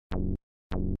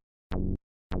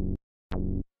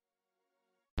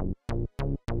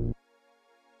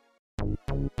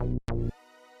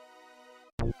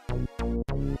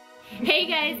Hey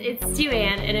guys, it's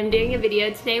Joanne and I'm doing a video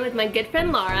today with my good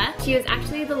friend Laura. She was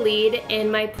actually the lead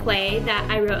in my play that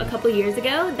I wrote a couple years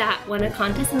ago that won a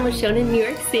contest and was shown in New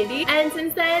York City. And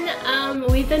since then,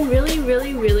 we've been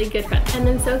really good friends. And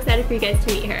I'm so excited for you guys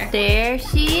to meet her. There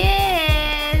she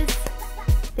is!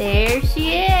 There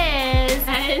she is!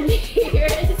 And here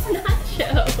is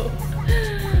Nacho.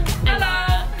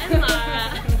 Hello! And Laura.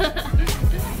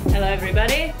 Hello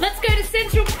everybody. Let's go to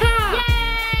Central Park! Yay!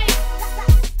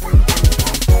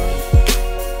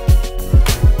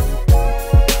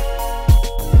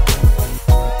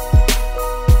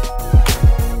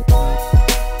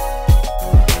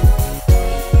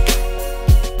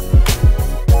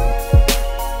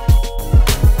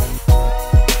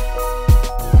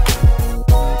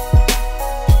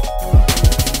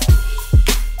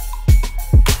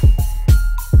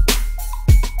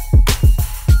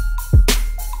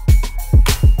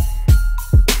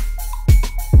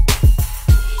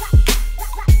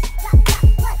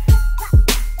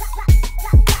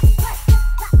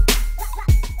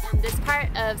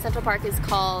 Of Central Park is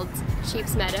called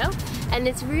Chiefs Meadow, and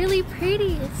it's really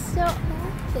pretty. It's so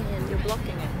open. You're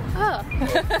blocking it. Oh,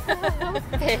 it's so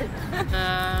open.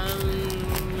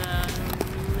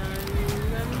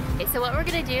 Okay, so what we're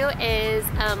gonna do is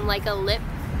like a lip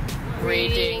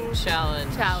reading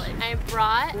challenge. I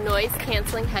brought noise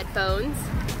canceling headphones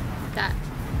that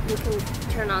you can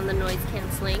turn on the noise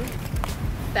canceling.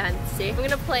 Fancy. I'm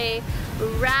gonna play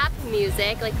rap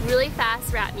music, like really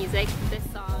fast rap music. This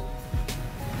song.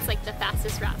 It's like the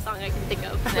fastest rap song I can think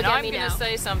of. And I'm gonna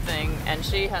say something, and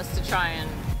she has to try and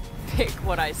pick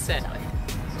what I said.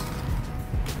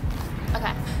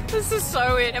 Okay. This is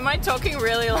so weird. Am I talking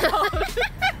really loud?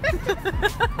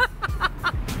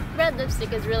 Red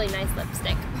lipstick is really nice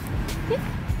lipstick.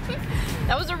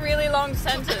 That was a really long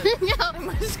sentence. No. Am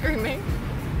I screaming?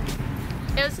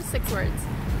 It was just 6 words.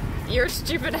 You're a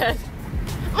stupid head.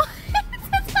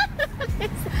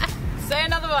 Say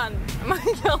another one. Am I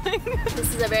yelling?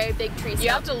 This is a very big tree stump. You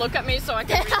have to look at me so I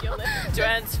can read your lips.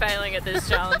 Joanne's failing at this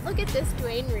challenge. Look at this,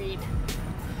 Dwayne Reed.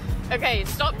 Okay,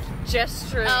 stop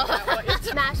gesturing at what you're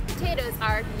doing. Mashed potatoes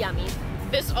are yummy.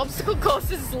 This obstacle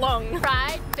course is long.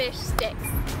 Fried fish sticks.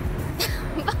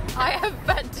 I have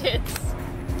fat tits.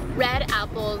 Red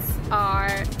apples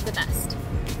are the best.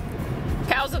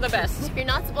 Cows are the best. You're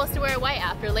not supposed to wear white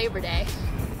after Labor Day.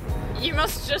 You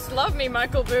must just love me,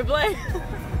 Michael Bublé.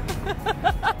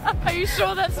 Are you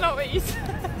sure that's not what you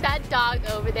said? That dog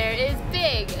over there is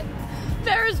big.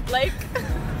 There is Blake.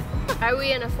 Are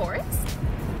we in a forest?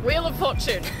 Wheel of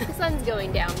Fortune. The sun's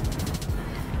going down.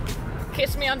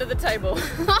 Kiss me under the table.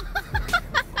 No.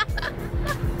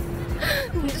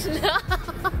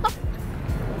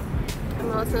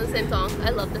 I'm also the same song. I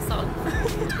love this song.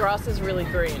 The grass is really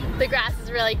green. The grass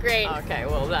is really green. Okay,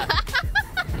 well that.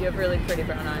 You have really pretty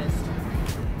brown eyes.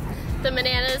 The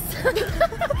bananas.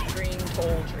 Green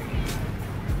tall trees.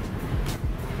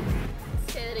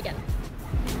 Say that again.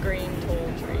 Green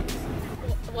tall trees.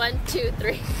 1, 2,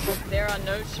 3. There are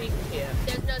no sheep here.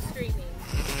 There's no streaming.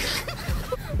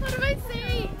 What am I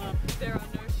saying? There are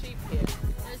no sheep here.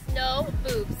 There's no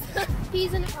boobs.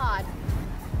 Peas in a pod.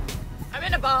 I'm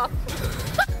in a bath.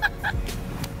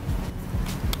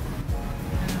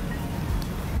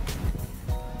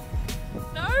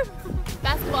 No?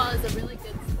 Basketball is a really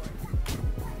good sport.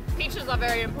 Peaches are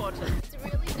very important. It's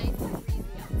really nice and breezy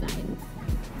outside.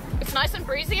 It's nice and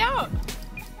breezy out.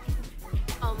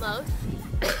 Almost.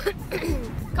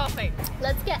 Coffee.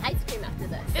 Let's get ice cream after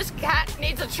this. This cat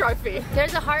needs a trophy.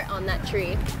 There's a heart on that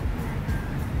tree.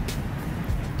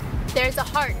 There's a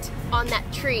heart on that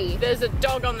tree. There's a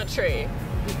dog on the tree.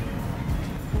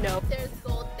 Nope. There's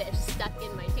goldfish stuck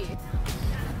in my teeth.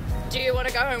 Do you want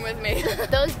to go home with me?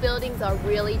 Those buildings are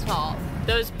really tall.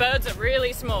 Those birds are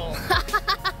really small.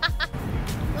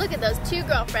 Look at those 2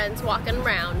 girlfriends walking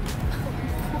around.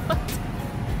 What?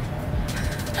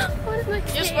 What am I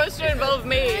saying? You're supposed to involve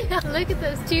me. Look at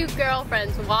those 2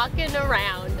 girlfriends walking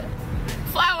around.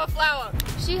 Flower, flower.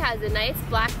 She has a nice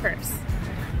black purse.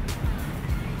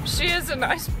 She is a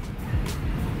nice...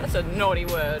 That's a naughty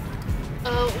word.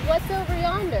 What's over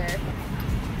yonder?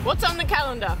 What's on the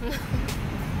calendar?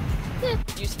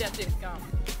 You stepped in gum.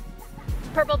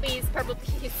 Purple bees, purple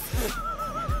bees.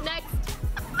 Next.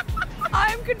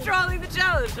 I'm controlling the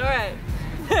challenge. All right.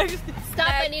 Next. Stop,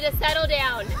 I need to settle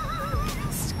down.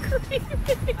 Screaming.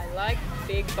 I like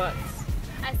big butts.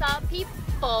 I saw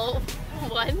people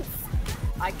once.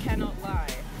 I cannot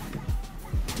lie.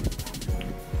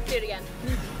 Do it again.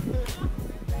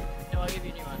 No, I'll give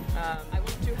you a new one. I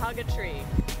want to hug a tree.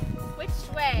 Which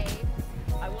way?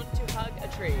 I want to hug a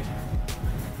tree.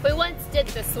 We once did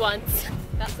this once.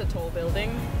 That's a tall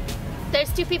building.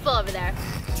 There's 2 people over there.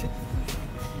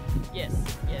 Yes,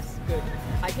 yes, good.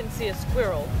 I can see a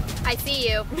squirrel. I see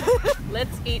you.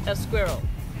 Let's eat a squirrel.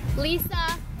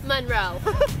 Lisa Monroe.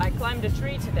 I climbed a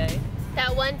tree today.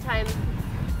 That one time,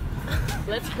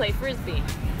 Let's play frisbee.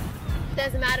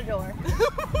 there's a matador.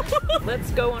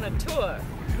 Let's go on a tour.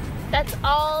 That's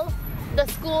all the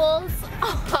schools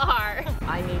are.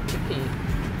 I need to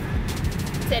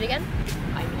pee. Say it again.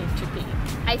 I need to pee.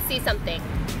 I see something.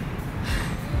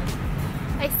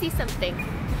 I see something.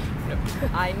 No,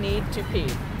 I need to pee.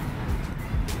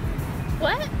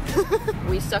 What?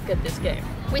 We suck at this game.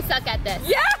 We suck at this.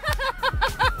 Yeah!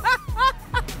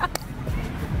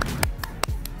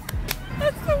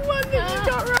 That's the one that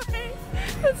you got right.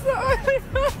 That's the only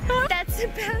one. That's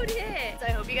about it. So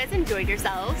I hope you guys enjoyed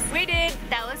yourselves. We did.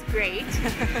 That was great.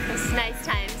 Nice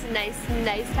times. Nice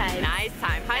times. Nice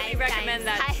time. Highly recommend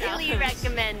that. Highly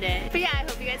recommend it. But yeah, I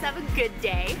hope you guys have a good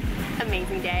day.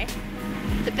 Amazing day.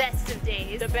 The best of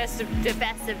days. The best of day.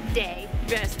 Best day.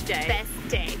 best day. Best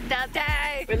day. The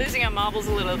day. We're losing our marbles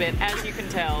a little bit, as you can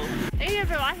tell. Thank you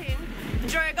for watching.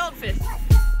 Enjoy a goldfish.